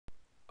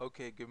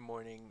Okay, good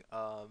morning.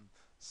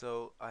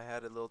 So I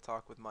had a little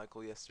talk with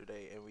Michael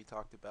yesterday, and we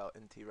talked about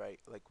NT Wright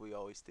like we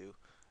always do.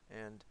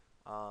 And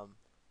um,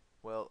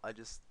 well, I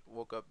just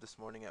woke up this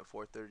morning at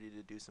 4:30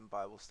 to do some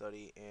Bible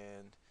study,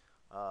 and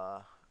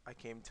I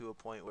came to a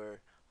point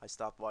where I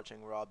stopped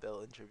watching Raw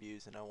Bill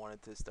interviews, and I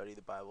wanted to study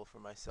the Bible for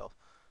myself.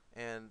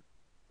 And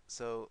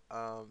so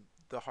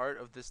the heart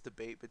of this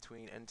debate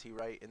between NT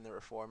Wright and the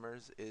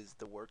Reformers is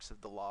the works of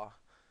the law,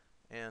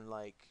 and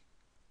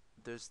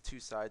there's two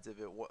sides of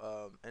it.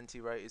 N.T.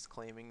 Wright is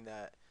claiming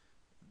that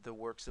the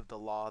works of the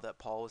law that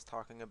Paul was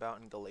talking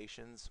about in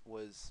Galatians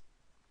was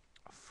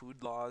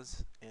food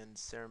laws and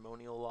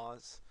ceremonial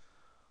laws,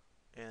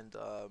 and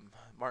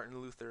Martin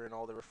Luther and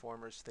all the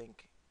reformers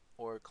think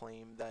or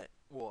claim that.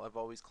 Well, I've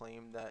always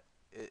claimed that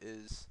it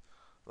is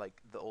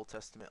like the Old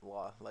Testament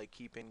law, like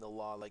keeping the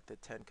law, like the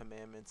Ten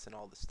Commandments and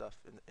all the stuff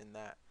in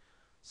that.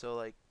 So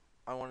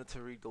I wanted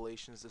to read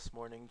Galatians this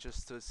morning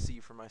just to see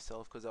for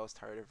myself because I was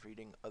tired of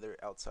reading other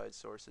outside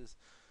sources,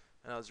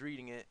 and I was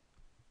reading it,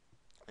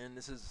 and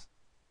this is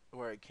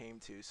where I came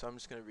to. So I'm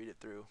just going to read it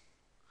through.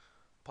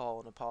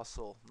 Paul, an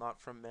apostle, not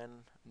from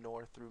men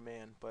nor through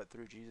man, but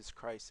through Jesus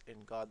Christ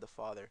and God the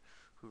Father,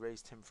 who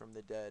raised him from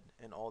the dead,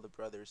 and all the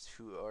brothers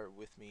who are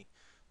with me,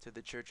 to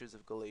the churches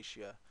of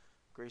Galatia.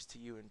 Grace to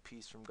you and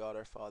peace from God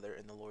our Father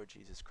and the Lord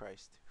Jesus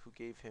Christ, who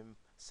gave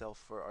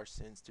himself for our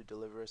sins to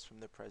deliver us from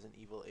the present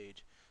evil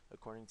age,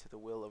 according to the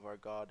will of our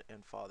God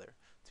and Father,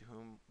 to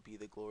whom be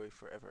the glory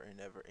forever and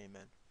ever.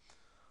 Amen.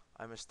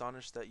 I am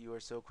astonished that you are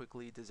so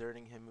quickly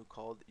deserting him who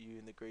called you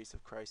in the grace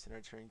of Christ and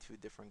are turning to a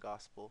different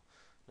gospel.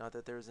 Not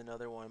that there is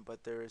another one,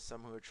 but there is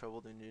some who are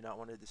troubled and do not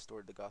want to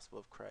distort the gospel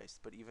of Christ.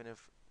 But even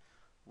if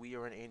we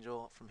or an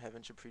angel from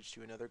heaven should preach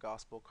to you another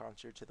gospel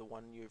contrary to the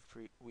one we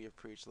have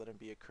preached, let him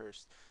be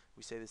accursed.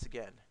 We say this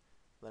again,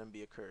 let him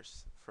be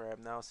accursed. For I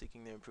am now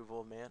seeking the approval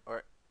of man,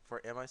 or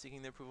for am I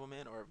seeking the approval of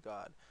man or of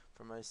God?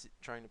 For am I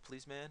trying to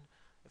please man?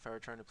 If I were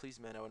trying to please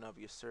man, I would not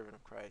be a servant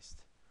of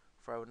Christ.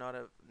 For I would not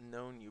have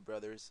known you,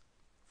 brothers,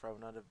 for I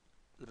would not have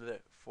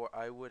for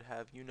I would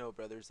have you know,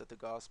 brothers, that the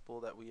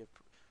gospel that we have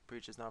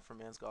preached is not from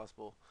man's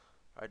gospel.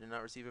 I did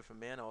not receive it from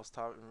man. I was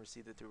taught and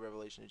received it through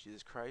revelation of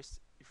Jesus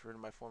Christ. If in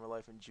my former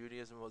life in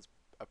Judaism was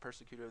a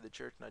persecutor of the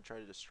church, and I tried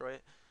to destroy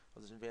it. I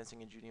was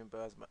advancing in Judaism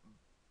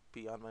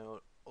beyond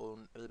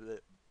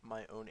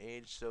my own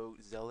age, so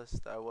zealous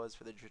that I was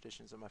for the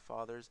traditions of my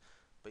fathers.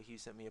 But he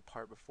set me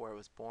apart before I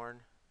was born.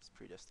 It's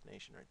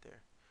predestination right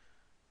there.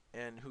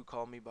 And who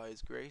called me by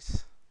his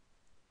grace?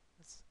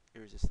 That's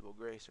irresistible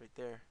grace right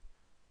there.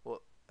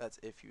 Well, that's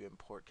if you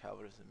import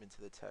Calvinism into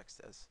the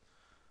text, as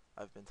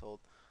I've been told.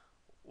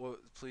 Well,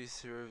 please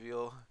to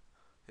reveal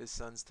his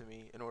sons to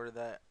me, in order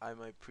that I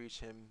might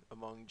preach him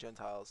among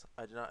Gentiles.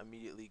 I did not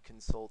immediately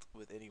consult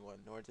with anyone,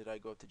 nor did I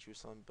go up to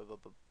Jerusalem, blah, blah,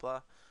 blah,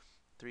 blah.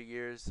 3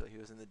 years, so he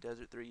was in the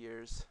desert 3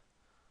 years,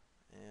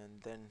 and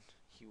then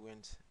he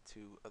went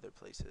to other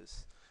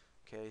places.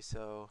 Okay,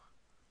 so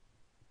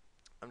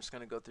I'm just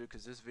going to go through,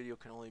 because this video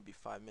can only be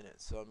 5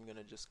 minutes, so I'm going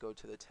to just go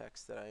to the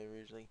text that I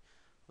originally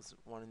was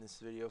wanting this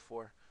video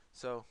for.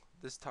 So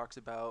this talks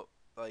about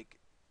like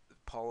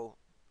Paul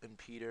and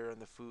Peter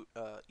and the food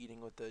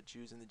eating with the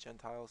Jews and the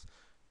Gentiles,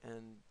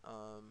 and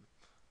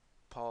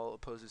Paul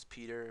opposes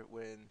Peter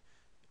when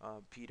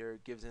Peter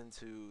gives in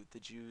to the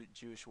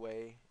Jewish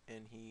way,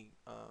 and he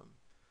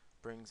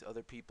brings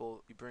other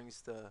people. He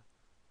brings the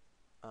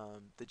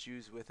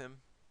Jews with him,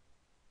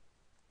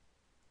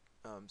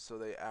 so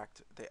they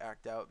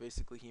act out.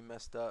 Basically, he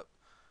messed up,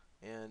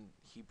 and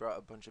he brought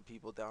a bunch of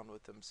people down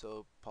with him.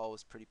 So Paul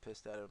was pretty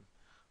pissed at him.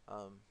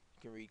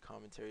 You can read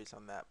commentaries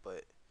on that,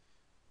 but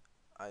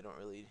I don't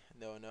really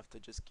know enough to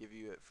just give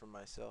you it for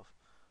myself.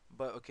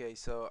 But okay,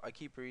 so I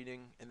keep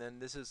reading, and then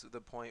this is the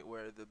point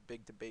where the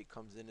big debate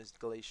comes in, is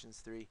Galatians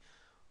 3.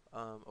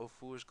 O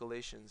foolish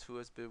Galatians, who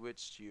has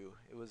bewitched you?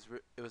 It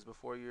was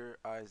before your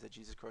eyes that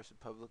Jesus Christ was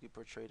publicly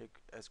portrayed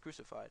as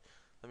crucified.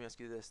 Let me ask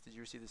you this: did you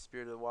receive the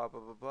spirit of the law?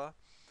 Blah blah blah.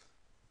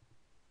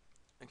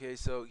 Okay,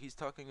 so he's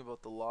talking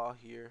about the law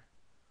here.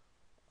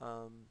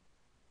 Um,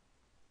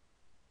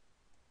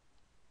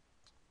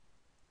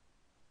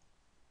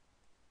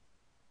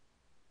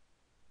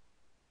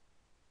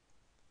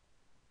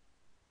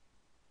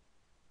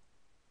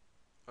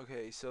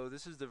 okay, so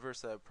this is the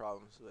verse I have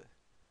problems with.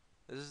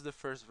 This is the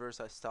first verse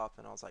I stopped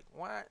and I was like,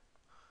 what?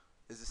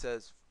 Is it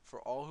says,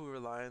 for all who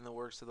rely on the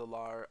works of the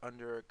law are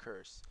under a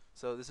curse.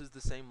 So this is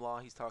the same law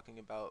he's talking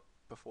about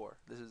before.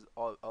 This is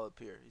all up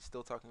here. He's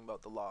still talking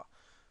about the law.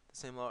 The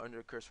same law under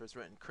a curse, for it's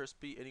written,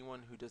 cursed be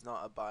anyone who does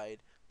not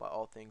abide by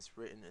all things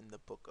written in the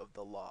book of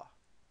the law.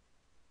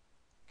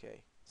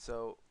 Okay,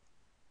 so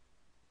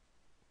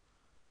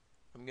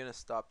I'm going to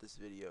stop this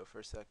video for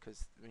a sec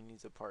because we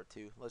need a part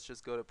 2. Let's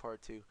just go to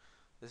part 2.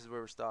 This is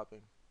where we're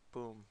stopping.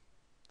 Boom.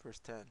 Verse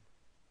 10.